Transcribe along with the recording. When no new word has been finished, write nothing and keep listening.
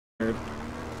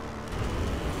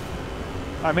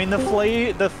I mean, the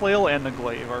flail and the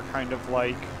glaive are kind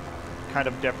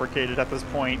of deprecated at this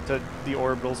point to the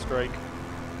orbital strike.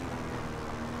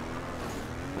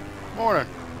 Morning.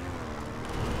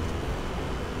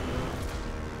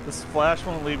 This Flash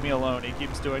won't leave me alone. He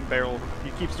keeps doing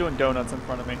donuts in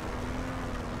front of me.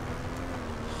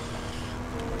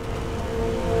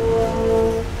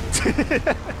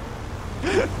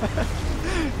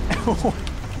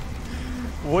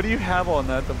 What do you have on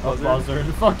that? The buzzard? A buzzard.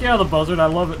 Fuck yeah, the buzzard. I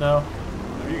love it now.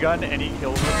 Have you gotten any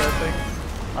kills with that thing?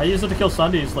 I use it to kill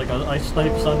Sundays. Like, I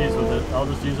snipe Sundays with it. I'll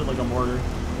just use it like a mortar.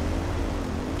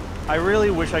 I really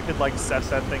wish I could, like, set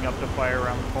that thing up to fire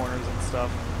around the corners and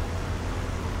stuff.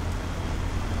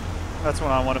 That's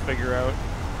what I want to figure out.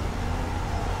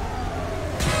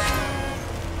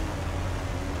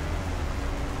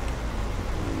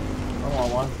 I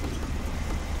want one.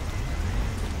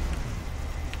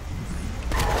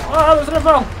 Ah, there's an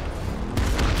info!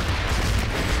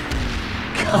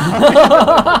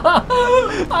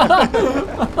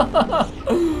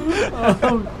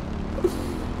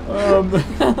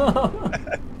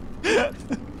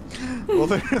 Well,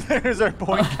 there's our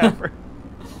point capper.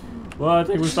 Well, I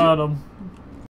think we found him.